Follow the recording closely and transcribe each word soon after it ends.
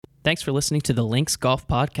Thanks for listening to the Links Golf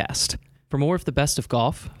Podcast. For more of the best of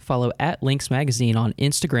golf, follow @Links Magazine on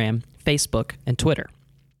Instagram, Facebook, and Twitter.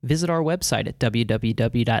 Visit our website at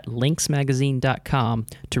www.linksmagazine.com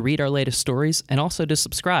to read our latest stories and also to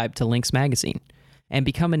subscribe to Links Magazine. And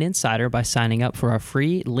become an insider by signing up for our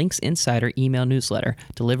free Links Insider email newsletter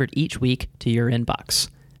delivered each week to your inbox.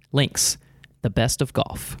 Links, the best of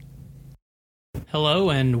golf. Hello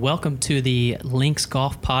and welcome to the Links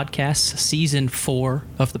Golf Podcast, Season 4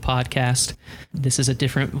 of the podcast. This is a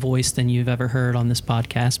different voice than you've ever heard on this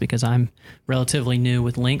podcast because I'm relatively new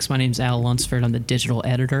with Links. My name's Al Lunsford. I'm the digital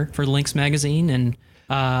editor for Links Magazine, and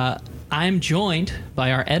I'm joined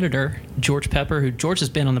by our editor, George Pepper, who George has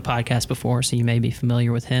been on the podcast before, so you may be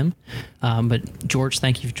familiar with him. But George,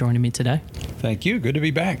 thank you for joining me today. Thank you. Good to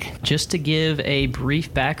be back. Just to give a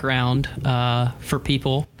brief background for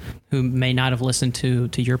people who may not have listened to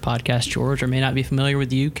your podcast, George, or may not be familiar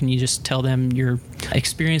with you, can you just tell them your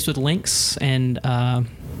experience with Links and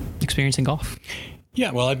experience in golf?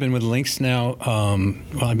 Yeah, well, I've been with Links now.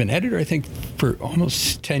 I've been editor, I think, for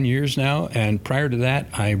almost 10 years now. And prior to that,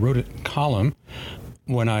 I wrote a column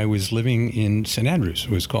when I was living in St. Andrews.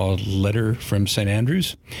 It was called Letter from St.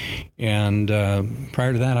 Andrews. And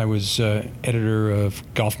prior to that, I was editor of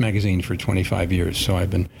Golf Magazine for 25 years. So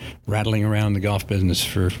I've been rattling around the golf business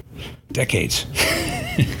for decades.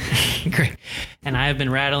 Great. And I have been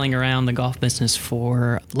rattling around the golf business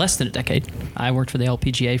for less than a decade. I worked for the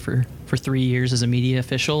LPGA for 3 years as a media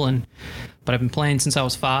official, but I've been playing since I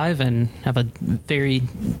was 5 and have a very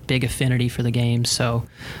big affinity for the game. So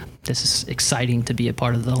this is exciting to be a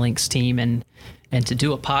part of the Links team and to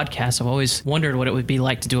do a podcast. I've always wondered what it would be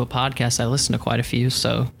like to do a podcast. I listen to quite a few,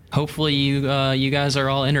 so hopefully you guys are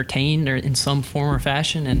all entertained or in some form or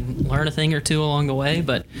fashion and learn a thing or two along the way.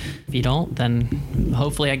 But if you don't, then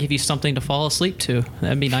hopefully I give you something to fall asleep to.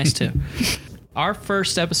 That'd be nice too. Our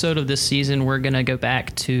first episode of this season, we're going to go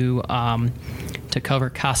back to cover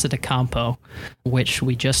Casa de Campo, which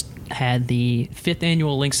we just had the 5th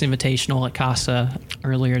annual Links Invitational at Casa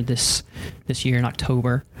earlier this year in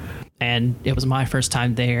October. And it was my first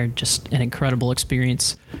time there, just an incredible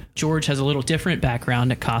experience. George has a little different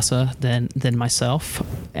background at Casa than myself,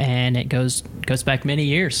 and it goes back many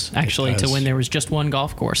years, actually, to when there was just one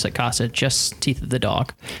golf course at Casa, just Teeth of the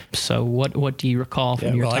Dog. So what do you recall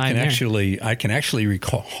from your time there? I can actually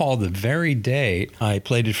recall the very day I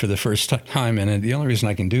played it for the first time, and the only reason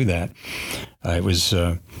I can do that, it was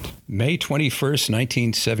May 21st,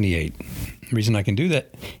 1978. The reason I can do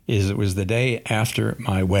that is it was the day after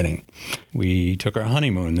my wedding. We took our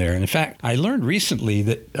honeymoon there. And in fact, I learned recently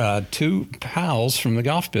that 2 pals from the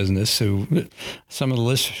golf business, who some of the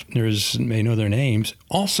listeners may know their names,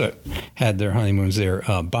 also had their honeymoons there.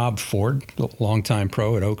 Bob Ford, the longtime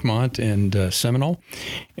pro at Oakmont and Seminole,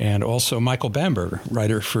 and also Michael Bamberger,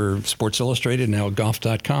 writer for Sports Illustrated, now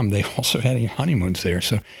golf.com. They also had honeymoons there.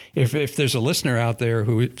 So if there's a listener out there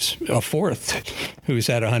who's a fourth who's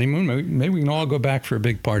had a honeymoon, maybe we can all go back for a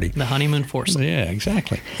big party. The honeymoon foursome. Yeah,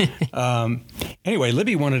 exactly. Anyway,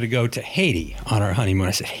 Libby wanted to go to Haiti on our honeymoon.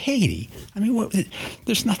 I said, Haiti? I mean,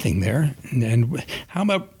 there's nothing there. And how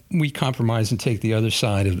about we compromise and take the other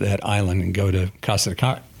side of that island and go to Casa de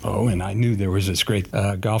Campo? And I knew there was this great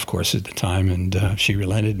golf course at the time, and she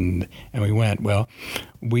relented, and we went. Well,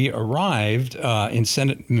 we arrived in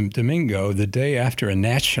San Domingo the day after a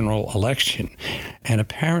national election, and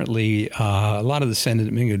apparently a lot of the San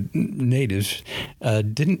Domingo natives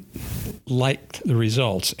didn't like the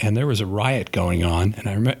results, and there was a riot going on. And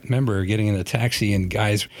I remember getting in a taxi, and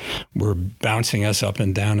guys were bouncing us up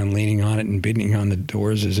and down and leaning on it and beating on the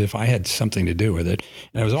doors as if I had something to do with it.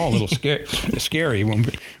 And it was all a little scary when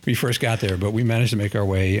we first got there, but we managed to make our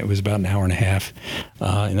way. It was about an hour and a half.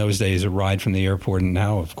 In those days, a ride from the airport, and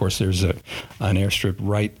now, of course, there's an airstrip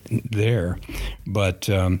right there. But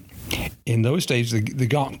in those days, the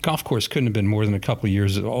golf course couldn't have been more than a couple of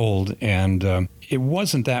years old, and it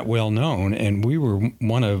wasn't that well known. And we were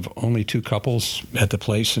one of only 2 couples at the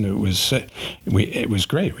place, and it was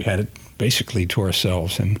great. We had it basically to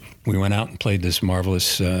ourselves, and we went out and played this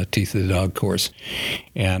marvelous Teeth of the Dog course.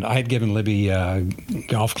 And I had given Libby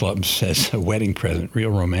golf clubs as a wedding present,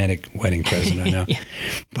 real romantic wedding present, I know. Yeah.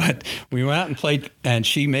 But we went out and played, and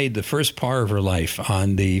she made the first par of her life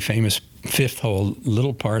on the famous 5th hole,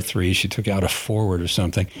 little par 3. She took out a forward or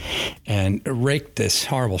something and raked this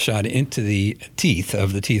horrible shot into the teeth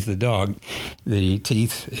of the Teeth of the Dog. The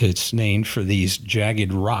teeth, it's named for these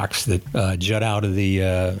jagged rocks that jut out of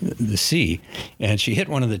the sea. And she hit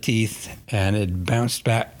one of the teeth, and it bounced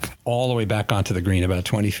all the way back onto the green, about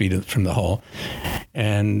 20 feet from the hole.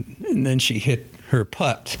 And then she hit her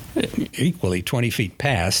putt equally 20 feet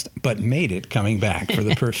past, but made it coming back for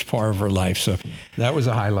the first part of her life. So that was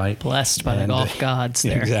a highlight. Blessed by the golf gods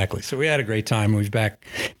there. Exactly. So we had a great time. We've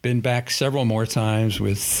been back several more times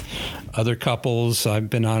with other couples. I've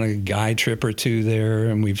been on a guy trip or two there,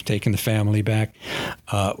 and we've taken the family back.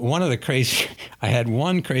 I had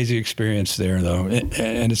one crazy experience there, though,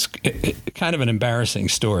 and it's kind of an embarrassing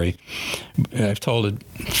story. I've told it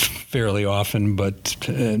fairly often, but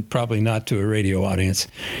probably not to a radio audience.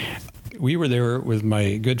 We were there with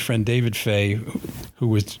my good friend David Fay, who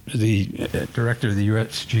was the director of the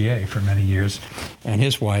USGA for many years, and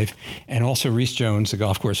his wife, and also Reese Jones, the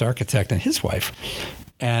golf course architect, and his wife.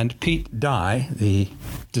 And Pete Dye, the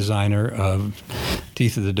designer of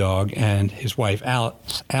Teeth of the Dog, and his wife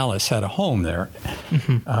Alice had a home there,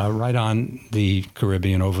 right on the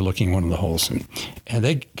Caribbean, overlooking one of the holes. And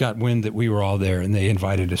they got wind that we were all there, and they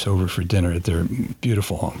invited us over for dinner at their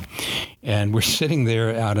beautiful home. And we're sitting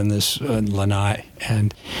there out in this lanai,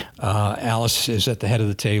 and Alice is at the head of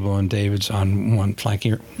the table, and David's on one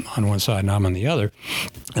flanking on one side, and I'm on the other.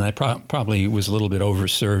 And I probably was a little bit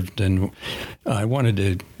overserved, and I wanted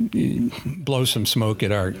to blow some smoke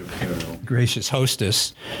at our gracious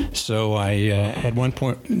hostess. So I, at one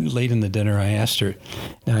point late in the dinner, I asked her,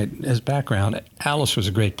 as background, Alice was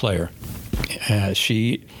a great player.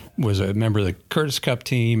 She was a member of the Curtis Cup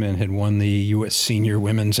team and had won the U.S. Senior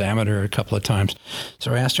Women's Amateur a couple of times.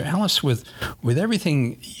 So I asked her, Alice, with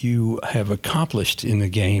everything you have accomplished in the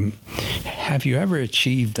game, have you ever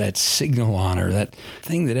achieved that signal honor, that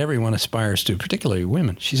thing that everyone aspires to, particularly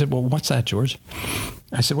women? She said, well, what's that, George?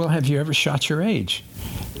 I said, well, have you ever shot your age?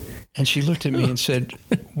 And she looked at me and said,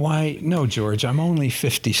 why, no, George, I'm only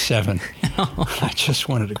 57. I just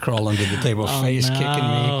wanted to crawl under the table, face kicking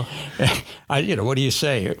me. What do you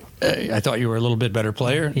say? I thought you were a little bit better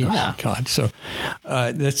player. Yeah. Oh, God. So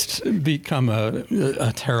that's become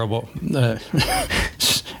a terrible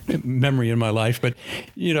memory in my life. But,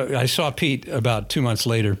 I saw Pete about 2 months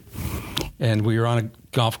later, and we were on a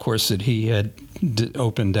golf course that he had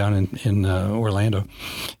opened down in Orlando,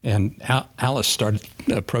 and Alice started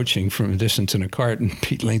approaching from a distance in a cart, and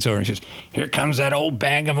Pete leans over and says, "Here comes that old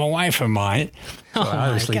bag of a wife of mine." So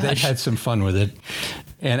obviously they had some fun with it.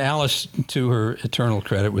 And Alice, to her eternal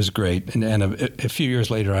credit, was great. And a few years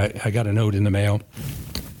later, I got a note in the mail.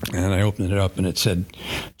 And I opened it up, and it said,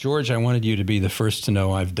 "George, I wanted you to be the first to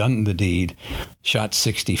know I've done the deed. Shot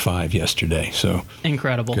 65 yesterday." So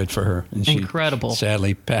incredible. Good for her. And incredible. She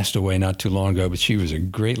sadly passed away not too long ago, but she was a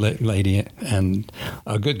great lady and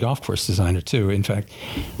a good golf course designer, too. In fact,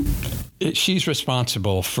 she's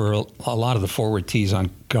responsible for a lot of the forward tees on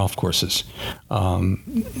golf courses.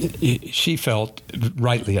 She felt,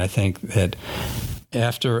 rightly, I think, that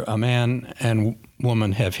after a man and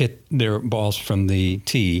woman have hit their balls from the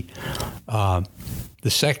tee, the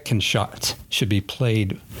second shot should be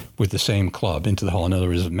played with the same club into the hole. In other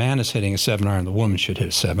words, if a man is hitting a 7-iron, the woman should hit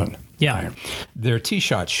a 7-iron. Their tee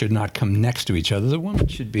shots should not come next to each other. The woman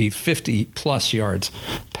should be 50-plus yards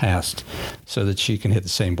past so that she can hit the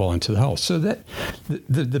same ball into the hole. So that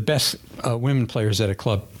the best women players at a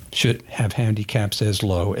club should have handicaps as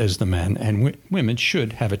low as the men, and women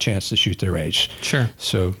should have a chance to shoot their age. Sure.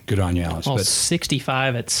 So good on you, Alice. Well,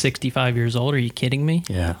 65 at 65 years old, are you kidding me?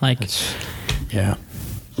 Yeah. Yeah.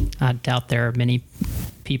 I doubt there are many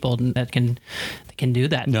people that can do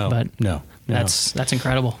that. No. That's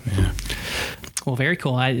incredible. Yeah. Well, very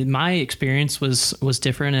cool. My experience was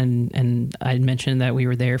different, and I mentioned that we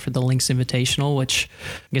were there for the Links Invitational, which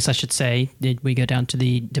I guess I should say, we go down to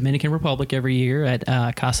the Dominican Republic every year at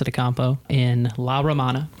Casa de Campo in La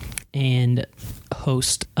Romana and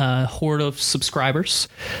host a horde of subscribers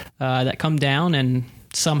that come down, and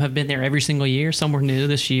some have been there every single year. Some were new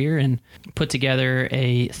this year, and put together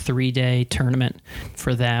a 3-day tournament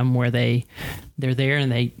for them where they're there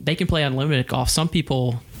and they can play unlimited golf. Some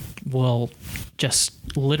people will just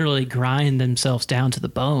literally grind themselves down to the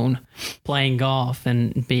bone playing golf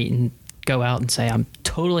and go out and say, I'm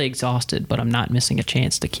totally exhausted, but I'm not missing a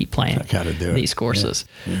chance to keep playing these courses.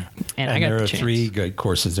 Yeah. And I got there are chance. 3 good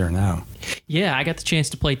courses there now. Yeah, I got the chance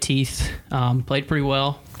to play Teeth. Played pretty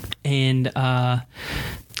well. And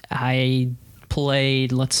I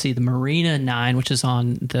played, the Marina 9, which is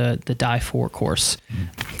on the Die 4 course,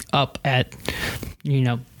 up at,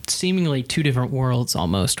 seemingly 2 different worlds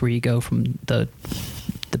almost, where you go from the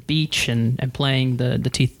beach and playing the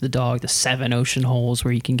Teeth of the Dog, the 7 ocean holes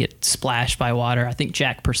where you can get splashed by water. I think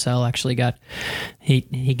Jack Purcell actually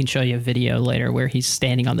he can show you a video later where he's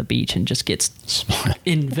standing on the beach and just gets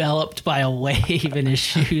enveloped by a wave and his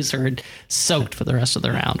shoes are soaked for the rest of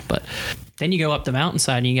the round. But Then you go up the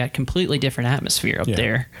mountainside and you got a completely different atmosphere up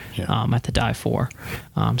there at the Die 4.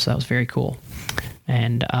 So that was very cool.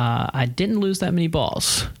 And I didn't lose that many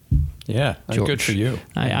balls. Yeah, George. Good for you.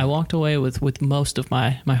 I walked away with most of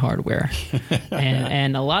my hardware.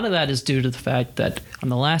 and a lot of that is due to the fact that on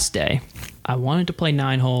the last day, I wanted to play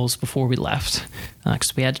 9 holes before we left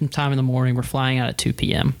because we had some time in the morning. We're flying out at 2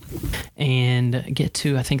 p.m. and get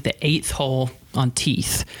to, I think, the 8th hole on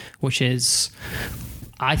Teeth, which is,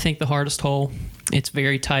 I think, the hardest hole. It's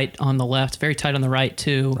very tight on the left, very tight on the right,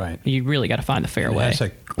 too. Right. You really got to find the fairway. It's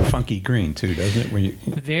like funky green, too, doesn't it? When you,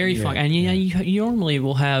 very funky. And you normally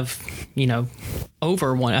will have,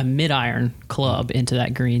 over a mid-iron club into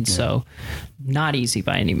that green, so not easy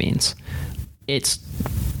by any means. It's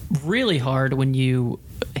really hard when you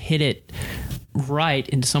hit it right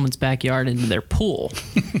into someone's backyard into their pool.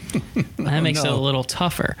 That makes it a little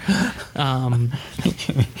tougher.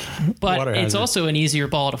 But it's also an easier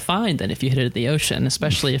ball to find than if you hit it at the ocean,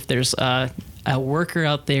 especially if there's a worker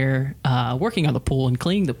out there working on the pool and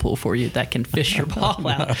cleaning the pool for you that can fish your ball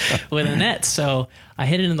out with a net. So I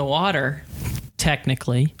hit it in the water,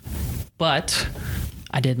 technically, but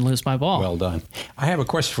I didn't lose my ball. Well done. I have a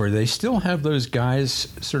question for you. They still have those guys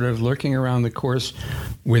sort of lurking around the course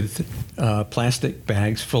with plastic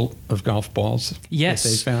bags full of golf balls? Yes. That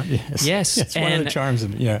they found? Yes. It's one of the charms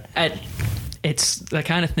of it. Yeah. It's the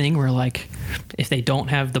kind of thing where, like, if they don't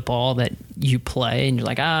have the ball that you play and you're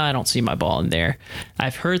like, I don't see my ball in there.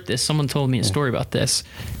 I've heard this. Someone told me a story about this.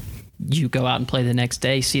 You go out and play the next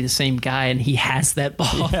day, see the same guy, and he has that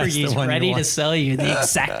ball for you. He's ready to sell you the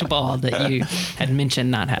exact ball that you had mentioned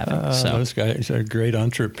not having. So those guys are great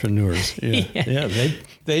entrepreneurs. Yeah.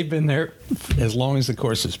 They've been there as long as the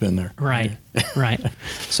course has been there. Right.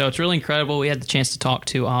 So it's really incredible. We had the chance to talk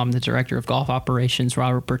to the director of golf operations,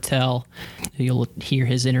 Robert Bertel. You'll hear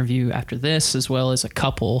his interview after this, as well as a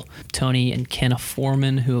couple, Tony and Kenna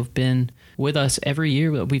Foreman, who have been with us every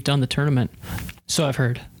year that we've done the tournament. So I've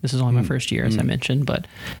heard. This is only my first year, as I mentioned, but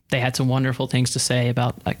they had some wonderful things to say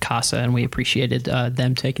about Casa, and we appreciated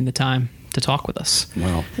them taking the time to talk with us.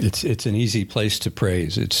 Well, it's an easy place to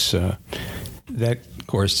praise. It's that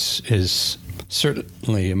course is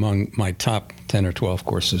certainly among my top 10 or 12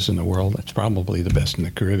 courses in the world. It's probably the best in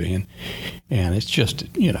the Caribbean. And it's just,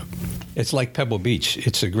 it's like Pebble Beach.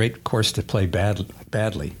 It's a great course to play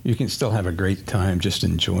badly. You can still have a great time just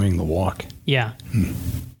enjoying the walk. Yeah,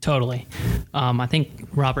 totally. I think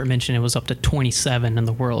Robert mentioned it was up to 27 in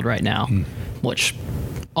the world right now, which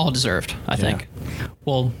all deserved, I think.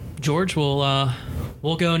 Well, George, we'll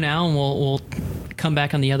go now and we'll come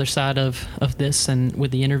back on the other side of this and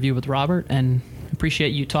with the interview with Robert, and appreciate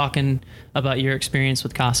you talking about your experience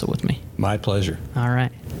with Casa with me. My pleasure. All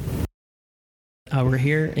right. We're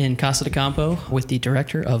here in Casa de Campo with the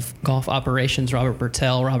Director of Golf Operations, Robert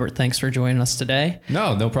Bertel. Robert, thanks for joining us today.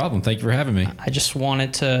 No problem. Thank you for having me. I just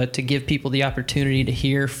wanted to give people the opportunity to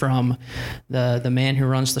hear from the man who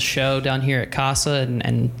runs the show down here at Casa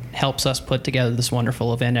and helps us put together this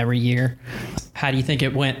wonderful event every year. How do you think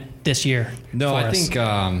it went this year? No, I think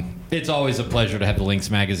it's always a pleasure to have the Links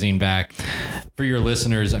magazine back. For your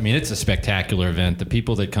listeners, I mean, it's a spectacular event. The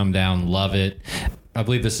people that come down love it. I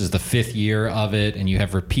believe this is the 5th year of it, and you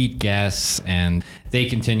have repeat guests, and they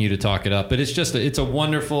continue to talk it up. But it's a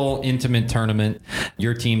wonderful, intimate tournament.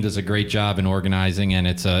 Your team does a great job in organizing, and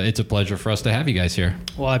it's a pleasure for us to have you guys here.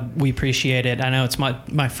 Well, we appreciate it. I know it's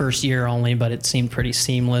my first year only, but it seemed pretty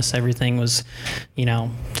seamless. Everything was,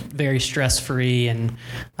 very stress-free, and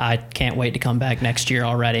I can't wait to come back next year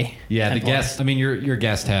already. Yeah, the guests. I mean, your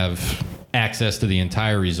guests have access to the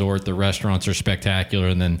entire resort. The restaurants are spectacular,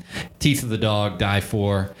 and then Teeth of the Dog, Die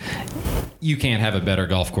 4. You can't have a better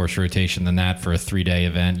golf course rotation than that for a 3-day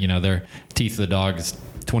event. Their Teeth of the Dog is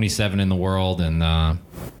 27 in the world, and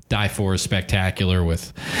Die 4 is spectacular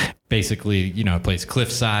with basically, it plays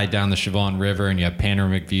cliffside down the Siobhan River, and you have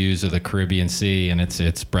panoramic views of the Caribbean Sea, and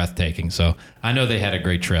it's breathtaking. So I know they had a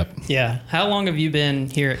great trip. Yeah. How long have you been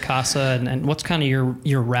here at Casa, and what's kind of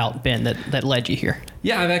your route been that led you here?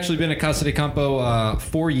 Yeah, I've actually been at Casa de Campo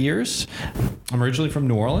 4 years. I'm originally from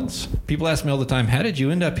New Orleans. People ask me all the time, how did you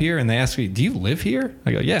end up here? And they ask me, do you live here?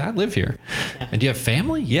 I go, yeah, I live here. Yeah. And do you have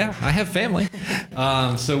family? Yeah, I have family.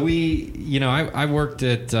 So I worked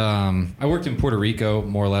in Puerto Rico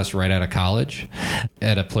more or less right out of college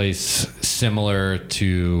at a place similar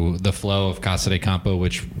to the flow of Casa de Campo,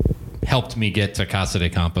 which helped me get to Casa de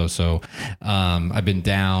Campo. So I've been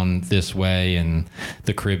down this way in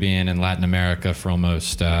the Caribbean and Latin America for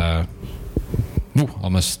almost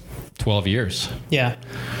 12 years. Yeah.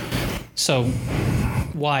 So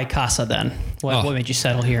why Casa then? What made you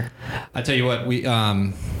settle here? I tell you what,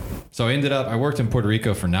 So I worked in Puerto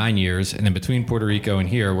Rico for 9 years, and then between Puerto Rico and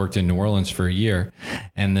here, I worked in New Orleans for a year.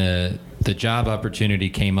 And the job opportunity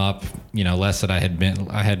came up, less that I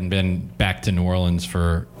hadn't been back to New Orleans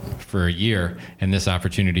for a year, and this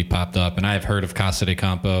opportunity popped up. And I have heard of Casa de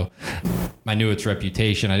Campo. I knew its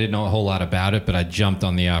reputation. I didn't know a whole lot about it, but I jumped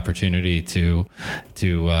on the opportunity to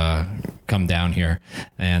come down here.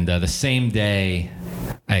 And the same day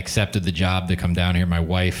I accepted the job to come down here, my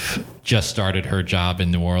wife just started her job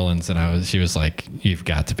in New Orleans, and she was like, "You've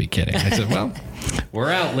got to be kidding." I said, "Well, we're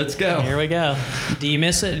out. Let's go." Here we go. Do you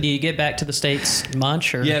miss it? Do you get back to the States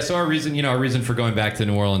much? Or? Yeah. So our reason for going back to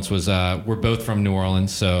New Orleans was we're both from New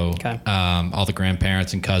Orleans, so all the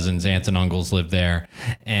grandparents and cousins, aunts and uncles live there,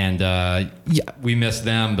 and we miss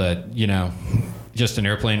them, but just an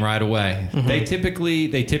airplane ride away. Mm-hmm.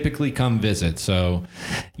 They typically come visit. So,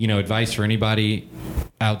 advice for anybody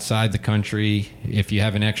outside the country: if you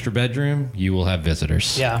have an extra bedroom, you will have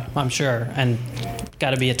visitors. Yeah, I'm sure. And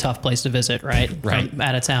got to be a tough place to visit, right? Right. From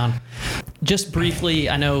out of town. Just briefly,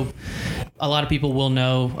 I know a lot of people will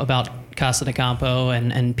know about Casa de Campo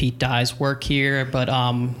and Pete Dye's work here, but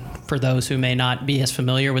for those who may not be as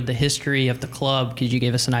familiar with the history of the club, could you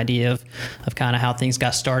give us an idea of kind of how things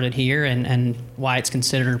got started here and why it's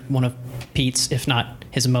considered one of Pete's, if not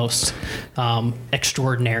his most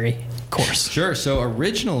extraordinary course? Sure. So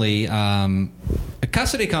originally,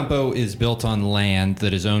 Casa de Campo is built on land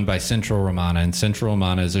that is owned by Central Romana, and Central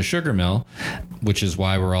Romana is a sugar mill, which is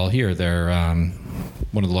why we're all here. They're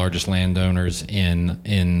one of the largest landowners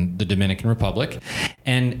in the Dominican Republic.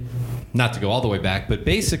 And not to go all the way back, but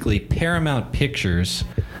basically Paramount Pictures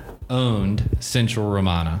owned Central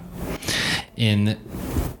Romana in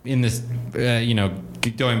this,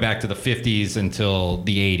 going back to the 50s until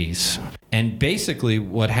the 80s. And basically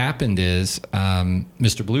what happened is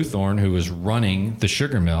Mr. Bluethorn, who was running the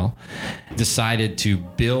sugar mill, decided to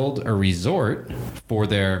build a resort for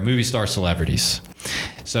their movie star celebrities.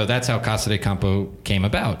 So that's how Casa de Campo came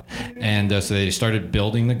about. And so they started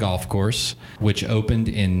building the golf course, which opened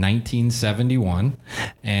in 1971.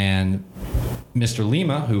 And Mr.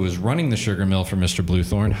 Lima, who was running the sugar mill for Mr.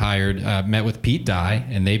 Bluethorn, met with Pete Dye,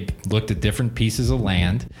 and they looked at different pieces of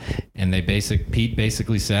land. And Pete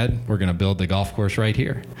basically said, "We're going to build the golf course right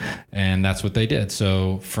here." And that's what they did.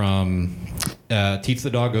 So from Teeth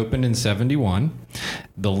the Dog opened in 71.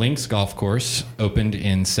 The Links Golf Course opened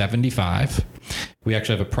in 75. We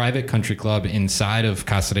actually have a private country club inside of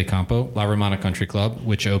Casa de Campo, La Romana Country Club,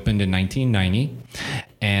 which opened in 1990.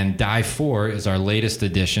 And Die 4 is our latest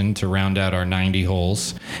addition to round out our 90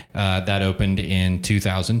 holes. That opened in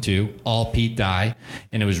 2002, all Pete Dye.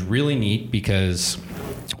 And it was really neat because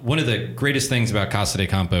one of the greatest things about Casa de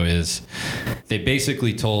Campo is they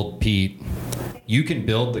basically told Pete, "You can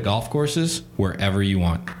build the golf courses wherever you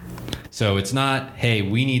want." So it's not, "Hey,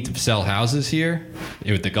 we need to sell houses here."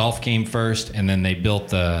 The golf came first, and then they built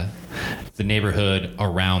the neighborhood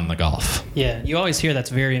around the golf. Yeah, you always hear that's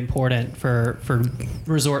very important for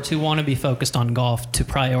resorts who want to be focused on golf to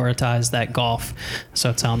prioritize that golf. So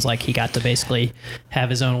it sounds like he got to basically have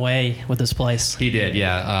his own way with this place. He did,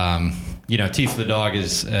 yeah. Teeth of the Dog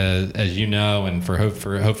is, as you know, and for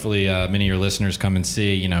hopefully many of your listeners come and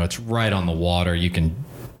see, it's right on the water. You can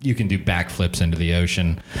do backflips into the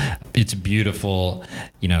ocean. It's beautiful.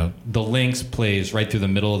 The Links plays right through the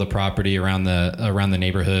middle of the property around the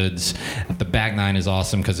neighborhoods. The back nine is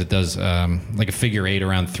awesome because it does like a figure eight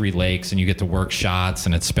around 3 lakes, and you get to work shots,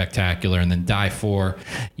 and it's spectacular. And then Die 4,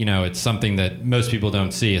 it's something that most people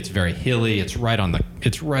don't see. It's very hilly. It's right on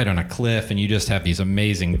a cliff, and you just have these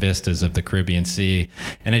amazing vistas of the Caribbean Sea.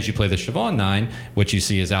 And as you play the Chavon 9, what you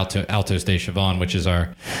see is Altos de Chavon, which is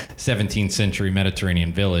our 17th century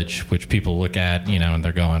Mediterranean village, which people look at, and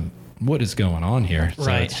they're going, "What is going on here?" So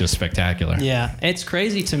right. It's just spectacular. Yeah, it's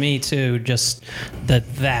crazy to me too, just the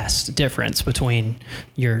vast difference between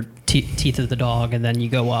your Teeth of the Dog and then you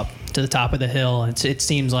go up to the top of the hill. It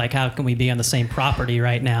seems like, how can we be on the same property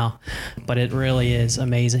right now? But it really is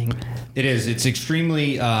amazing. It is. It's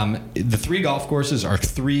extremely, the 3 golf courses are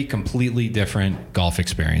 3 completely different golf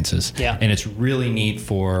experiences. Yeah. And it's really neat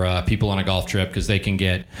for people on a golf trip because they can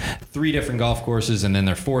get 3 different golf courses, and then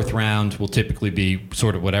their 4th round will typically be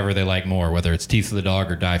sort of whatever they like more, whether it's Teeth of the Dog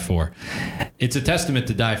or Die 4. It's a testament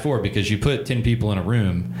to Die 4 because you put 10 people in a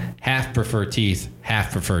room, half prefer Teeth,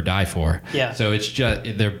 half prefer Die 4. Yeah. So it's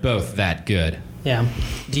just, they're both that good. Yeah.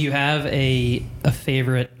 Do you have a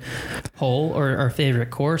favorite hole or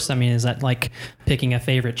favorite course? I mean, is that like picking a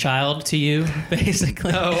favorite child to you,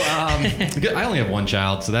 basically? I only have one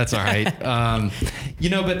child, so that's all right.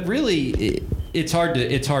 But really, it's hard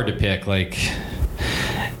to pick. Like,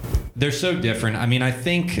 they're so different. I mean, I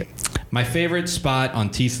think My favorite spot on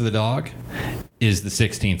Teeth of the Dog is the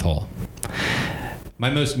 16th hole. My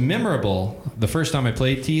most memorable, the first time I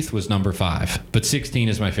played Teeth, was number 5, but 16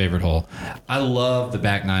 is my favorite hole. I love the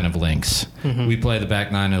back 9 of links. We play the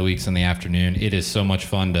back 9 of the weeks in the afternoon. It is so much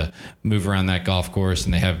fun to move around that golf course,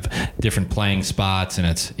 and they have different playing spots, and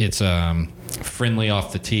it's friendly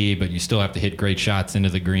off the tee, but you still have to hit great shots into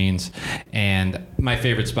the greens. And my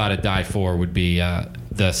favorite spot at Die 4 would be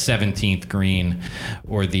the 17th green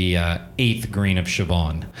or the 8th green of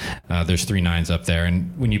Chavon. There's 3 9s up there,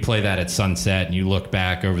 and when you play that at sunset and you look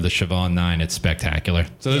back over the Chavon 9, it's spectacular.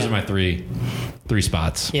 So those are my three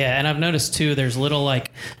spots. Yeah, and I've noticed too, there's little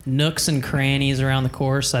like nooks and crannies around the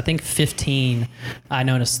course. I think 15, I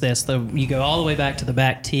noticed this. You go all the way back to the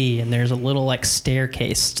back tee, and there's a little like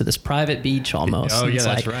staircase to this private beach almost. Oh, and yeah, it's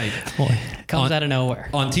that's like, right. Boy, it comes out of nowhere.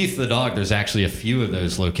 On Teeth of the Dog, there's actually a few of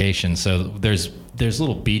those locations. So there's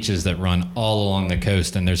little beaches that run all along the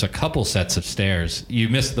coast, and there's a couple sets of stairs. You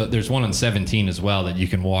missed there's one on 17 as well that you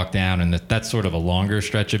can walk down, and that's sort of a longer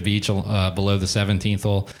stretch of beach below the 17th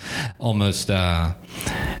hole. Almost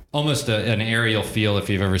an aerial feel if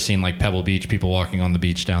you've ever seen like Pebble Beach, people walking on the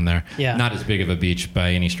beach down there. Yeah. Not as big of a beach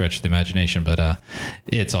by any stretch of the imagination, but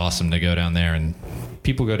it's awesome to go down there, and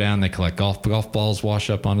people go down, they collect golf balls, wash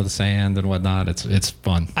up onto the sand and whatnot. It's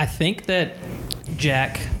fun. I think that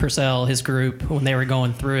Jack Purcell, his group, when they were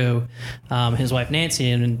going through, his wife Nancy,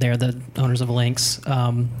 and they're the owners of Lynx,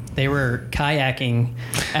 they were kayaking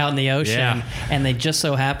out in the ocean, and they just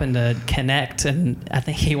so happened to connect, and I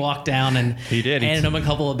think he walked down and handed them a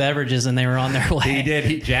couple of beverages, and they were on their way. He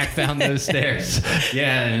did. Jack found those stairs.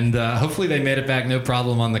 Yeah, and hopefully they made it back no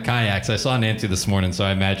problem on the kayaks. I saw Nancy this morning, so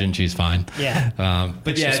I imagine she's fine. Yeah.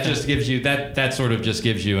 But yeah, it just gives you that sort of just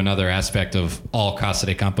gives you another aspect of all Casa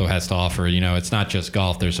de Campo has to offer. You know, it's not just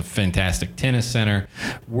golf. There's a fantastic tennis center,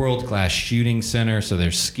 world-class shooting center. So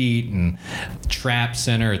there's skeet and trap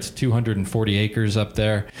center. It's 240 acres up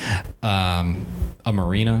there. A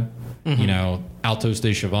marina, you know, Altos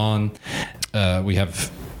de Chavon. We have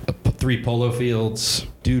 3 polo fields,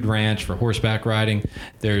 Dude Ranch for horseback riding.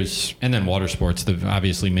 And then water sports,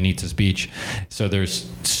 obviously Manitas Beach. So there's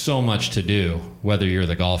so much to do, whether you're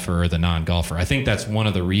the golfer or the non-golfer. I think that's one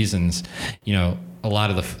of the reasons, you know, a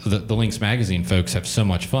lot of the Lynx magazine folks have so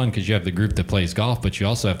much fun, because you have the group that plays golf, but you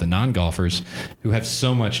also have the non-golfers who have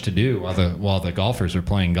so much to do while the golfers are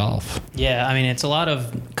playing golf. Yeah, I mean, it's a lot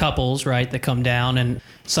of couples, right, that come down, and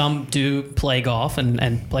some do play golf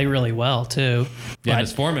and play really well too. Yeah,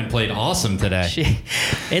 Ms. Foreman played awesome today.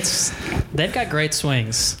 They've got great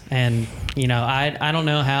swings, and you know, I don't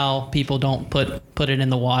know how people don't put it in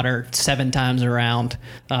the water 7 times around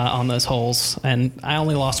on those holes, and I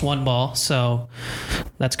only lost 1 ball, so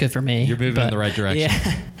that's good for me. You're moving in the right direction.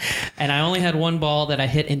 Yeah, and I only had 1 ball that I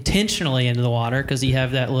hit intentionally into the water, because you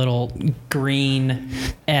have that little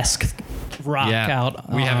green-esque rock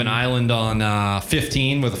out. We have an island on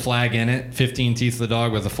 15 with a flag in it, 15 Teeth of the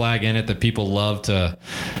Dog with a flag in it that people love to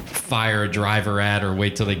fire a driver at or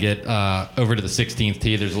wait till they get over to the 16th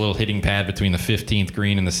tee. There's a little hitting pad between the 15th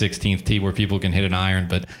green and the 16th tee where people can hit an iron,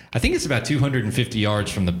 but I think it's about 250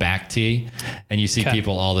 yards from the back tee, and you see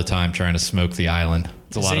people all the time trying to smoke the island.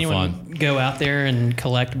 It's a lot of fun. Go out there and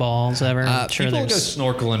collect balls ever? People go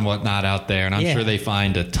snorkel and whatnot out there, and I'm sure they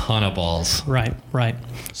find a ton of balls. Right.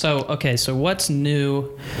 So what's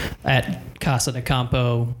new at Casa de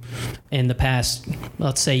Campo in the past,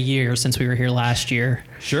 let's say, year since we were here last year?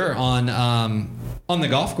 Sure. On the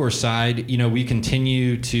golf course side, you know, we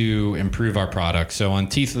continue to improve our product. So on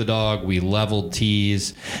Teeth of the Dog, we leveled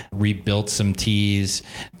tees, rebuilt some tees,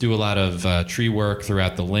 do a lot of tree work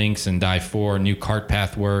throughout the links and Die 4, new cart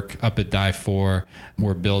path work up at Die 4.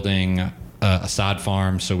 We're building a sod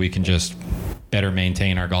farm so we can just better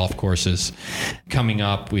maintain our golf courses. Coming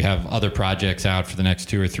up, we have other projects out for the next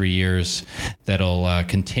 2 or 3 years that'll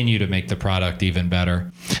continue to make the product even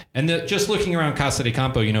better. And just looking around Casa de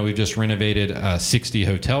Campo, you know, we've just renovated 60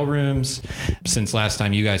 hotel rooms. Since last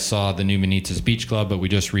time you guys saw the new Manitas Beach Club, but we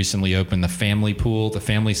just recently opened the family pool, the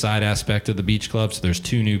family side aspect of the beach club. So there's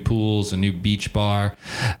 2 new pools, a new beach bar,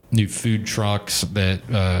 new food trucks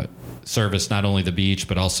that service not only the beach,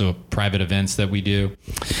 but also private events that we do.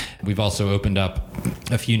 We've also opened up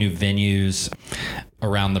a few new venues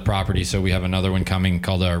around the property. So we have another one coming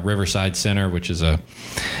called our Riverside Center, which is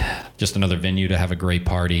just another venue to have a great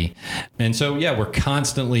party. And so, yeah, we're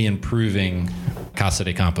constantly improving Casa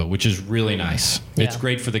de Campo, which is really nice. Yeah. It's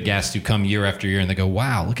great for the guests who come year after year and they go,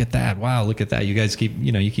 wow, look at that. Wow, look at that. You guys keep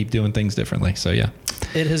doing things differently. So, yeah.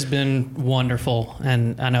 It has been wonderful,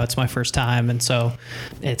 and I know it's my first time, and so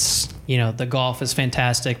it's, the golf is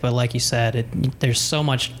fantastic, but like you said, there's so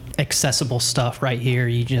much accessible stuff right here.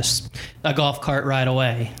 You just a golf cart right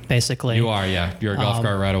away, basically. You are, yeah. You're a golf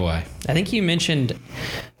cart right away. I think you mentioned,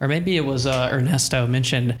 or maybe it was Ernesto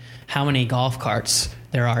mentioned how many golf carts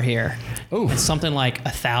there are here. Ooh. It's something like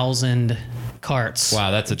 1,000 carts.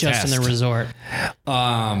 Wow, that's a just test. in the resort.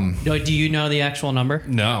 Do you know the actual number?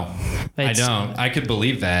 No, It's I don't. I could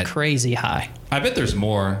believe that. Crazy high. I bet there's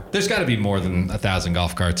more. There's got to be more than 1,000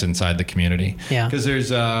 golf carts inside the community. Yeah. Because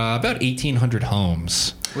there's about 1,800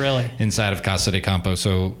 homes. Really? Inside of Casa de Campo.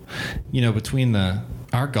 So, between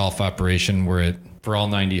our golf operation, for all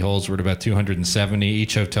 90 holes, we're at about 270.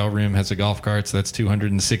 Each hotel room has a golf cart, so that's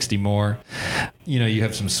 260 more. You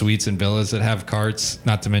have some suites and villas that have carts,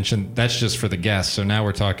 not to mention that's just for the guests. So now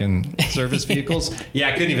we're talking service vehicles. Yeah,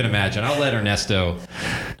 I couldn't even imagine. I'll let Ernesto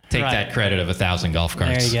take that credit of 1,000 golf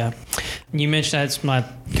carts. There you go. You mentioned that's my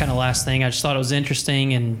kind of last thing. I just thought it was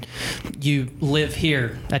interesting, and you live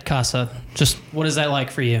here at Casa. Just what is that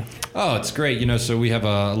like for you? Oh, it's great. So we have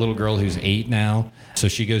a little girl who's 8 now. So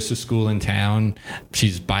she goes to school in town.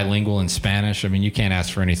 She's bilingual in Spanish. I mean, you can't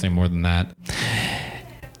ask for anything more than that.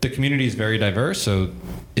 The community is very diverse, so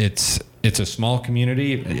it's a small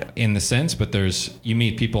community in the sense, but you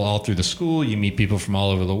meet people all through the school. You meet people from all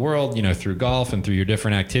over the world, through golf and through your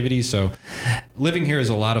different activities. So living here is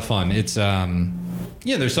a lot of fun. It's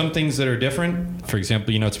there's some things that are different. For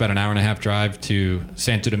example, it's about an hour and a half drive to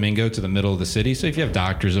Santo Domingo, to the middle of the city. So if you have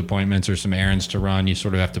doctor's appointments or some errands to run, you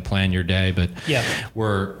sort of have to plan your day. But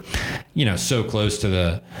we're, so close to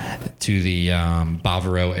the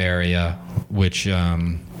Bavaro area, which,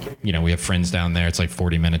 we have friends down there. It's like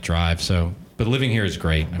 40-minute drive. So, but living here is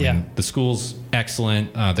great. I mean, the school's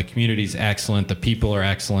excellent. The community's excellent. The people are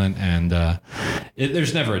excellent. And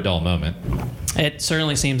there's never a dull moment. It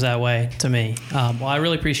certainly seems that way to me. Well, I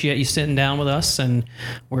really appreciate you sitting down with us, and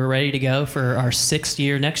we're ready to go for our 6th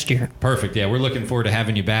year next year. Perfect. Yeah, we're looking forward to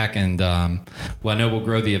having you back. And I know we'll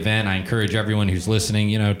grow the event. I encourage everyone who's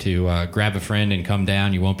listening, to grab a friend and come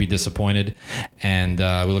down. You won't be disappointed. And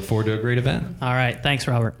we look forward to a great event. All right. Thanks,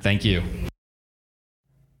 Robert. Thank you.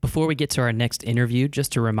 Before we get to our next interview,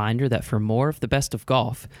 just a reminder that for more of the best of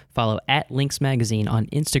golf, follow @Links Magazine on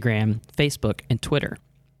Instagram, Facebook, and Twitter.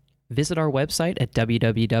 Visit our website at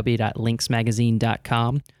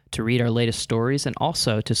www.linksmagazine.com to read our latest stories and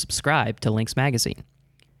also to subscribe to Links Magazine.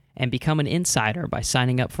 And become an insider by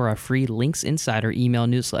signing up for our free Links Insider email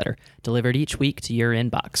newsletter delivered each week to your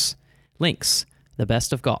inbox. Links, the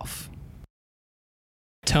best of golf.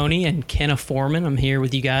 Tony and Kenna Foreman, I'm here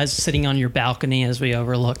with you guys sitting on your balcony as we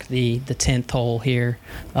overlook the 10th hole here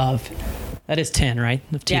that is 10, right?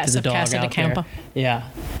 Of Teeth of the Dog Casa de out there. Campo. Yeah.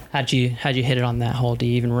 How'd you hit it on that hole? Do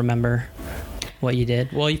you even remember what you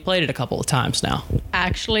did? Well, you've played it a couple of times now.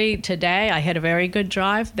 Actually, today I had a very good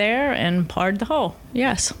drive there and parred the hole.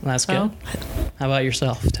 Yes. That's good. How about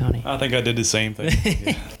yourself, Tony? I think I did the same thing.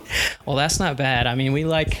 Yeah. Well, that's not bad. I mean, we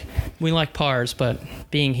like pars, but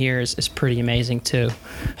being here is pretty amazing too.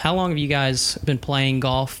 How long have you guys been playing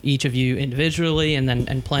golf, each of you individually,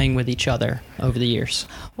 and playing with each other over the years?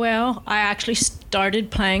 Well, I actually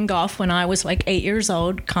started playing golf when I was like 8 years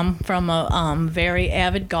old, come from a very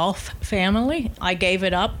avid golf family. I gave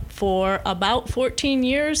it up for about 14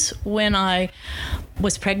 years when I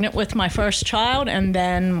was pregnant with my first child, and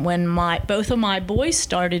then when both of my boys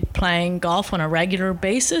started playing golf on a regular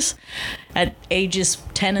basis at ages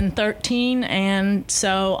 10 and 13, and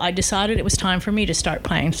so I decided it was time for me to start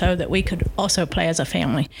playing so that we could also play as a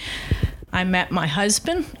family. I met my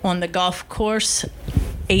husband on the golf course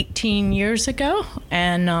 18 years ago,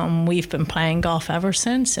 and we've been playing golf ever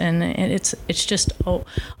since, and it's just a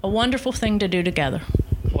wonderful thing to do together.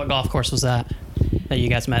 What golf course was that you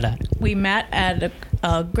guys met at? We met at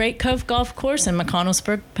a Great Cove Golf Course in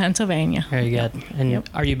McConnellsburg, Pennsylvania. Very good. And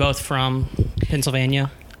Are you both from Pennsylvania?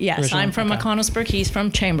 Yes, originally? I'm from McConnellsburg. He's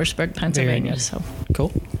from Chambersburg, Pennsylvania. So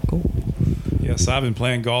Cool. Yes, I've been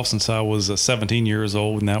playing golf since I was 17 years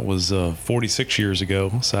old, and that was 46 years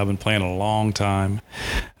ago. So I've been playing a long time.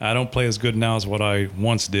 I don't play as good now as what I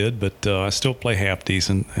once did, but I still play half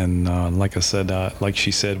decent. And like I said, like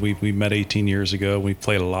she said, we met 18 years ago. We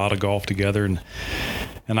played a lot of golf together, and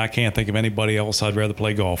I can't think of anybody else I'd rather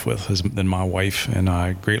play golf with than my wife. And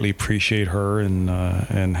I greatly appreciate her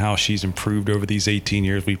and how she's improved over these 18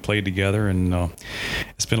 years we've played together. And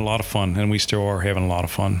it's been a lot of fun, and we still are having a lot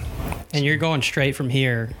of fun. And you're going straight from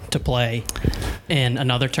here to play in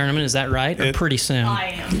another tournament, is that right? Or pretty soon? I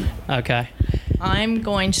am. Okay. I'm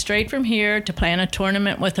going straight from here to play in a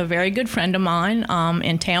tournament with a very good friend of mine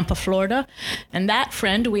in Tampa, Florida. And that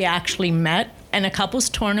friend we actually met and a couples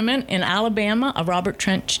tournament in Alabama, a Robert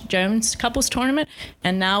Trent Jones couples tournament,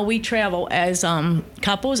 and now we travel as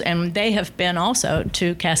couples, and they have been also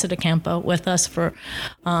to Casa de Campo with us for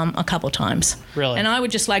a couple times. Really? And I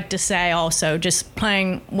would just like to say also, just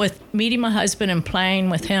meeting my husband and playing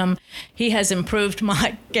with him, he has improved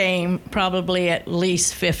my game probably at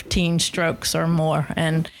least 15 strokes or more,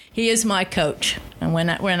 and he is my coach. And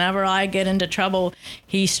whenever I get into trouble,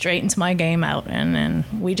 he straightens my game out, and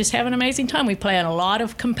we just have an amazing time. We play a lot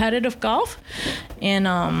of competitive golf in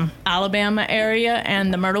Alabama area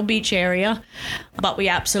and the Myrtle Beach area, but we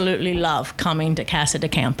absolutely love coming to Casa de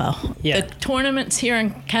Campo. Yeah. The tournaments here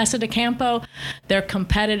in Casa de Campo, they're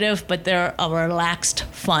competitive, but they're a relaxed,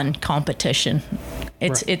 fun competition.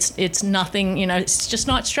 It's nothing, it's just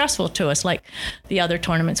not stressful to us like the other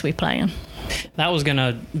tournaments we play in. That was going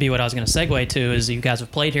to be what I was going to segue to, is you guys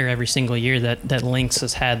have played here every single year that Lynx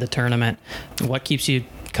has had the tournament. What keeps you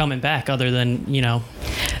coming back other than,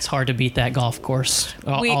 it's hard to beat that golf course,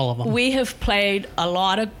 all of them? We have played a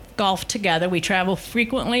lot of golf together. We travel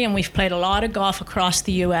frequently, and we've played a lot of golf across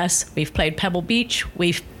the U.S. We've played Pebble Beach.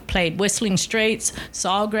 We've played Whistling Straits,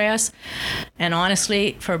 Sawgrass, and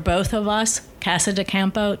honestly, for both of us, Casa de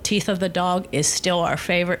Campo, Teeth of the Dog, is still our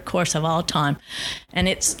favorite course of all time. And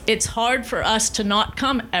it's hard for us to not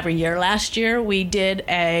come every year. Last year, we did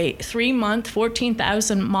a 3-month,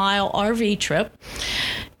 14,000-mile RV trip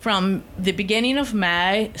from the beginning of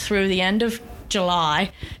May through the end of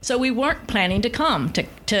July. So we weren't planning to come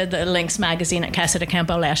to the Lynx magazine at Casa de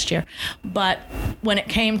Campo last year. But when it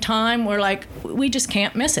came time, we're like, we just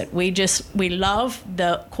can't miss it. We love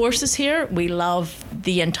the courses here. We love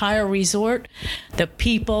the entire resort, the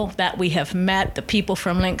people that we have met, the people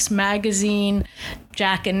from Lynx magazine,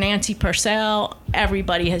 Jack and Nancy Purcell.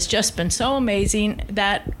 Everybody has just been so amazing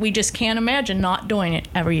that we just can't imagine not doing it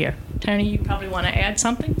every year. Tony, you probably want to add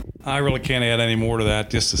something? I really can't add any more to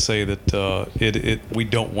that, just to say that we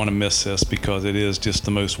don't want to miss this, because it is just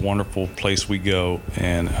the most wonderful place we go,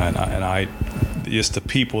 and I just the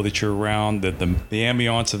people that you're around, the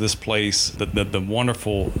ambiance of this place, the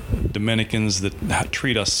wonderful Dominicans that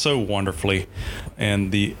treat us so wonderfully,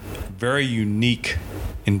 and the very unique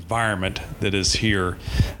environment that is here.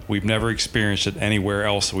 We've never experienced it anywhere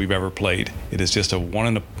else we've ever played. It is just a one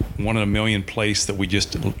in a million place that we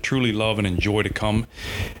just truly love and enjoy to come,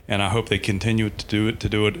 and I hope they continue to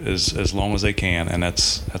do it as long as they can, and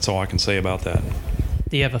that's all I can say about that.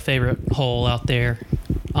 Do you have a favorite hole out there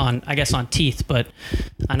on Teeth, but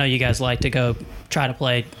I know you guys like to go try to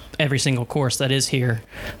play every single course that is here.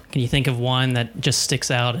 Can you think of one that just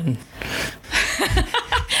sticks out and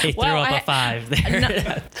he threw up a 5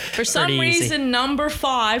 there? For some reason, number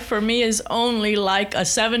 5 for me is only like a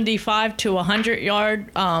 75 to 100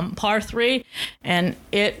 yard par 3, and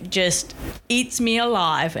it just eats me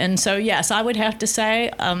alive. And so, yes, I would have to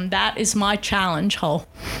say that is my challenge hole.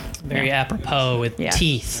 Very apropos with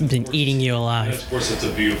Teeth been eating you alive. Of course, it's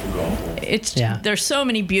a beautiful golf hole. There's so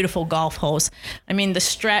many beautiful golf holes. I mean, the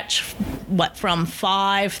stretch, from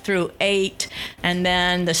 5 through 8, and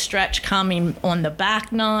then the stretch coming on the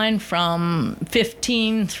back 9 from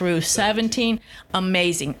 15 through 17.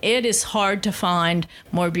 Amazing. It is hard to find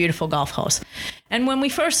more beautiful golf holes. And when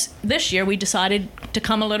this year, we decided to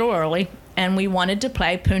come a little early, and we wanted to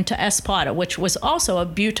play Punta Espada, which was also a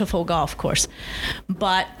beautiful golf course.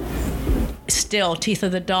 But still, Teeth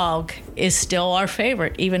of the Dog is still our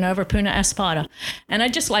favorite, even over Punta Espada. And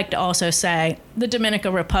I'd just like to also say the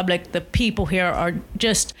Dominican Republic, the people here are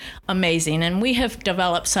just amazing. And we have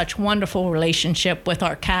developed such wonderful relationship with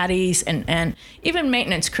our caddies and even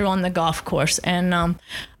maintenance crew on the golf course. And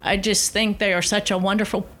I just think they are such a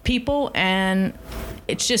wonderful people, and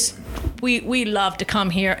it's just, we love to come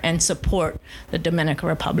here and support the Dominican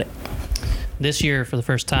Republic. This year, for the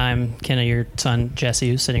first time, Kenna, your son Jesse,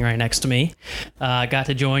 who's sitting right next to me, got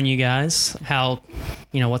to join you guys. How,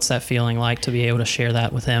 what's that feeling like to be able to share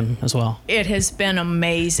that with him as well? It has been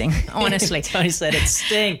amazing, honestly. Tony said it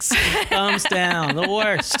stinks, thumbs down, the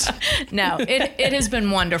worst. No, it has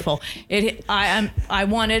been wonderful. I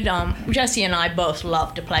wanted Jesse and I both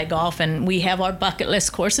love to play golf, and we have our bucket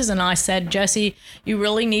list courses. And I said, Jesse, you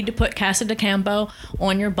really need to put Casa de Campo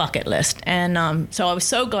on your bucket list. And so I was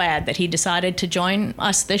so glad that he decided to join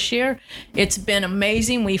us this year. It's been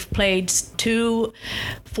amazing. We've played 2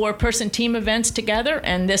 4-person team events together,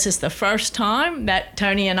 and this is the first time that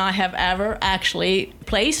Tony and I have ever actually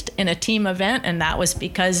placed in a team event, and that was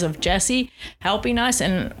because of Jesse helping us,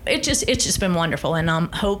 and it's just been wonderful. And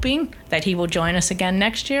I'm hoping that he will join us again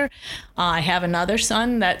next year. I have another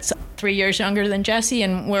son that's 3 years younger than Jesse,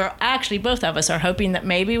 and we're actually, both of us are hoping that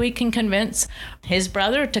maybe we can convince his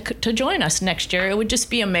brother to join us next year. It would just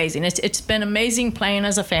be amazing. It's been been amazing playing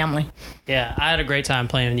as a family. Yeah, I had a great time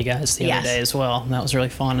playing with you guys the Yes. other day as well. That was really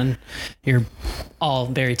fun, and you're all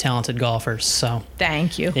very talented golfers. So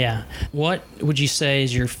Thank you. yeah, what would you say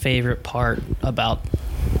is your favorite part about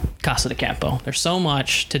Casa de Campo? There's so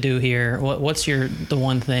much to do here. What's the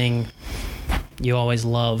one thing you always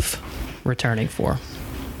love returning for?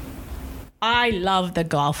 I love the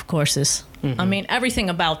golf courses. I mean, everything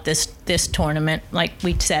about this tournament, like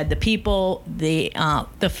we said, the people, the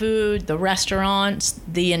food, the restaurants,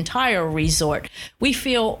 the entire resort. We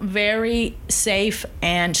feel very safe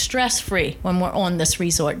and stress-free when we're on this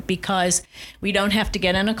resort because we don't have to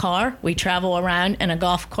get in a car. We travel around in a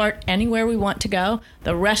golf cart anywhere we want to go.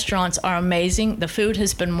 The restaurants are amazing. The food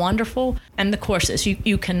has been wonderful. And the courses,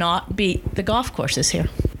 you cannot beat the golf courses here.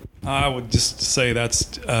 I would just say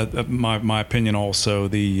that's my opinion. Also,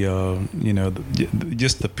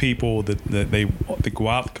 just the people that they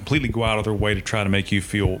completely go out of their way to try to make you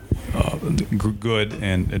feel good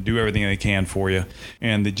and do everything they can for you,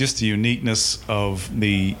 and the uniqueness of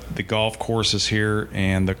the golf courses here,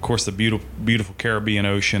 and of course the beautiful Caribbean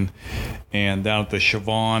Ocean, and down at the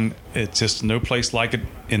Chavon, it's just no place like it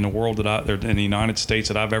in the world in the United States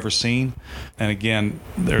that I've ever seen. And again,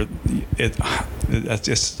 that's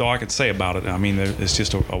just all I can say about it. I mean, it's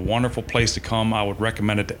just a wonderful place to come. I would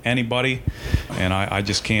recommend it to anybody, and I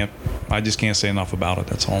just can't say enough about it.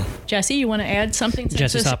 That's all. Jesse, you want to add something?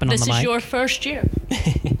 Jesse's hopping on the mic. This is your first year.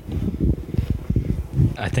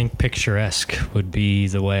 I think picturesque would be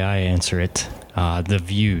the way I answer it. The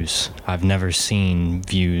views. I've never seen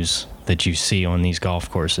views that you see on these golf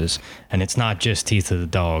courses. And it's not just Teeth of the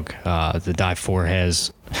Dog. The Dive 4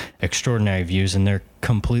 has extraordinary views, and they're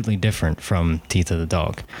completely different from Teeth of the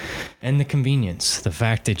Dog. And the convenience, the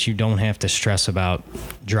fact that you don't have to stress about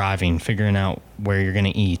driving, figuring out where you're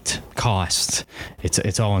going to eat, cost.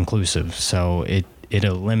 It's all inclusive. So it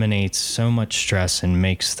eliminates so much stress and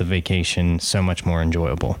makes the vacation so much more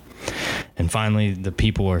enjoyable. And finally, the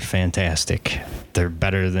people are fantastic. They're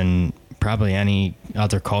better than probably any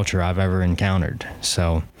other culture I've ever encountered.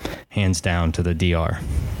 So, hands down to the DR.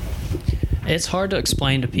 It's hard to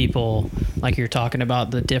explain to people, like you're talking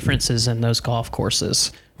about, the differences in those golf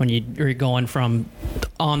courses when you're going from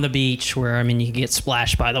on the beach, where I mean you can get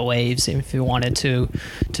splashed by the waves if you wanted to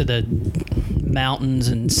the mountains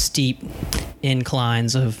and steep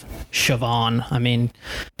inclines of Chavon. I mean,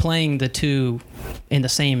 playing the two in the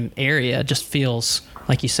same area just feels,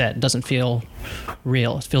 like you said, it doesn't feel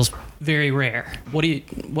real. It feels very rare.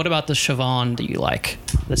 What about the Chavon do you like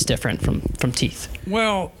that's different from Teeth?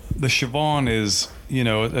 Well, the Chavon is,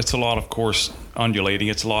 it's a lot, of course, undulating.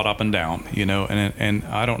 It's a lot up and down, and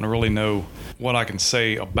I don't really know what I can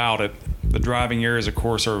say about it. The driving areas, of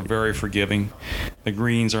course, are very forgiving. The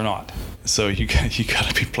greens are not. So you got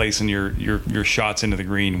to be placing your shots into the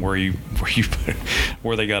green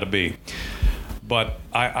where they got to be. But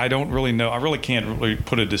I don't really know. I really can't really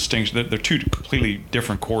put a distinction. They're two completely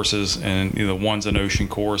different courses, and one's an ocean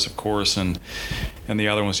course, of course, and the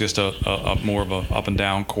other one's just a more of a up and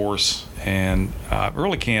down course. And I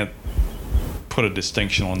really can't put a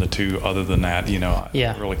distinction on the two other than that.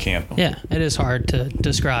 I really can't. Yeah, it is hard to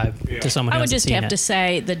describe to someone who I would hasn't just seen have it. to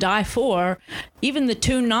say the Dive 4, even the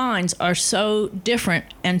 2 9s are so different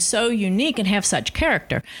and so unique and have such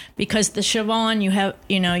character, because the Chavon, you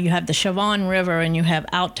have the Chavon River, and you have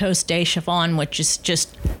Altos de Chavon, which is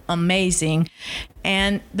just amazing.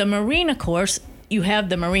 And the Marina course, you have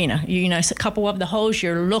the marina. It's a couple of the holes,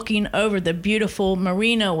 you're looking over the beautiful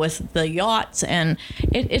marina with the yachts, and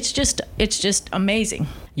it's just amazing.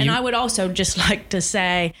 And I would also just like to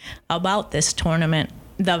say about this tournament,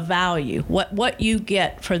 the value, what you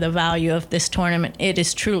get for the value of this tournament, it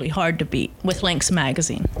is truly hard to beat with Links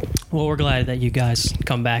Magazine. Well, we're glad that you guys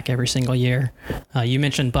come back every single year. You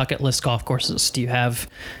mentioned bucket list golf courses. Do you have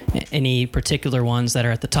any particular ones that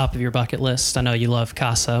are at the top of your bucket list? I know you love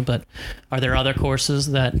Casa, but are there other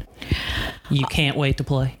courses that you can't wait to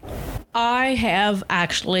play? I have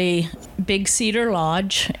actually Big Cedar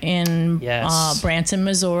Lodge in Branson,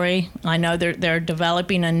 Missouri. I know they're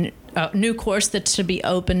developing a new course that's to be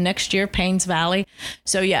open next year, Paynes Valley.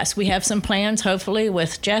 So yes, we have some plans, hopefully,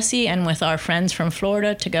 with Jesse and with our friends from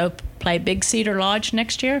Florida to go play Big Cedar Lodge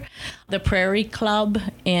next year. The Prairie Club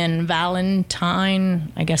in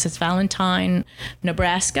Valentine,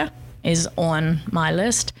 Nebraska, is on my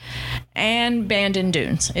list. And Bandon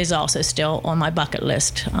Dunes is also still on my bucket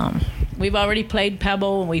list. We've already played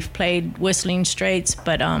Pebble, we've played Whistling Straits,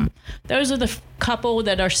 but those are the couple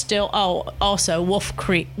that are still. Oh, also Wolf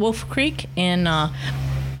Creek in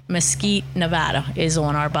Mesquite, Nevada is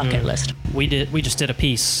on our bucket list. We just did a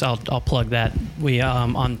piece. I'll plug that. We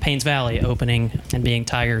on Paynes Valley opening and being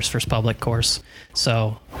Tiger's first public course.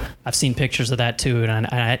 So I've seen pictures of that too, and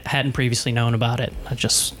I hadn't previously known about it. I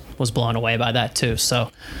just was blown away by that too.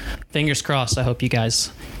 So fingers crossed. I hope you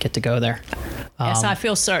guys get to go there. Yes, I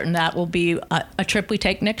feel certain that will be a trip we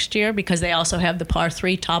take next year because they also have the par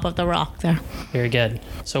 3 top of the rock there. Very good.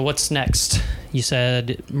 So what's next? You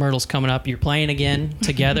said Myrtle's coming up. You're playing again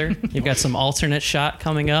together. You've got some alternate shot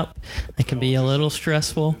coming up. It can be a little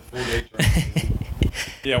stressful.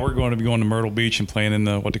 Yeah, we're going to be going to Myrtle Beach and playing in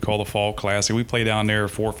what they call the Fall Classic. We play down there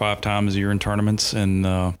 4 or 5 times a year in tournaments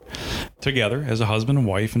and together as a husband and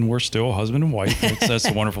wife, and we're still husband and wife. That's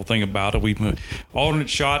the wonderful thing about it. We alternate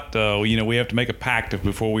shot. We have to make a pact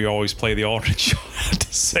before we always play the alternate shot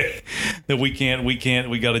to say that we can't.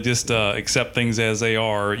 We got to just accept things as they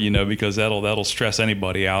are. Because that'll stress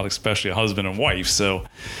anybody out, especially a husband and wife. So,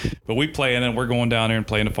 but we play, and then we're going down there and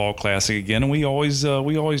playing the Fall Classic again, and we always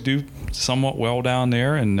do somewhat well down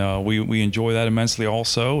there, and we enjoy that immensely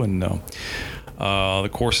also. And the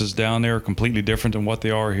courses down there are completely different than what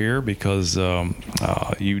they are here because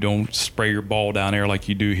you don't spray your ball down there like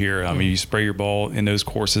you do here. I mean, you spray your ball in those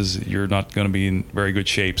courses, you're not going to be in very good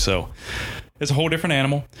shape. So it's a whole different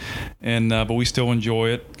animal, and but we still enjoy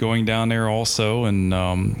it going down there also, and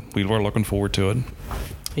we're looking forward to it.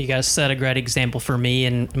 You guys set a great example for me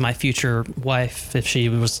and my future wife. If she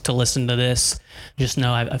was to listen to this, just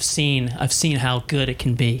know I've seen how good it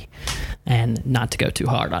can be, and not to go too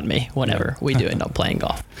hard on me whenever we do end up playing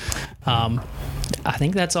golf. I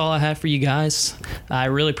think that's all I have for you guys. I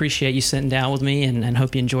really appreciate you sitting down with me, and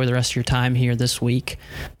hope you enjoy the rest of your time here this week.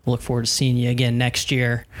 We'll look forward to seeing you again next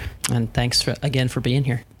year, and thanks again for being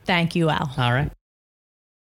here. Thank you, Al. All right.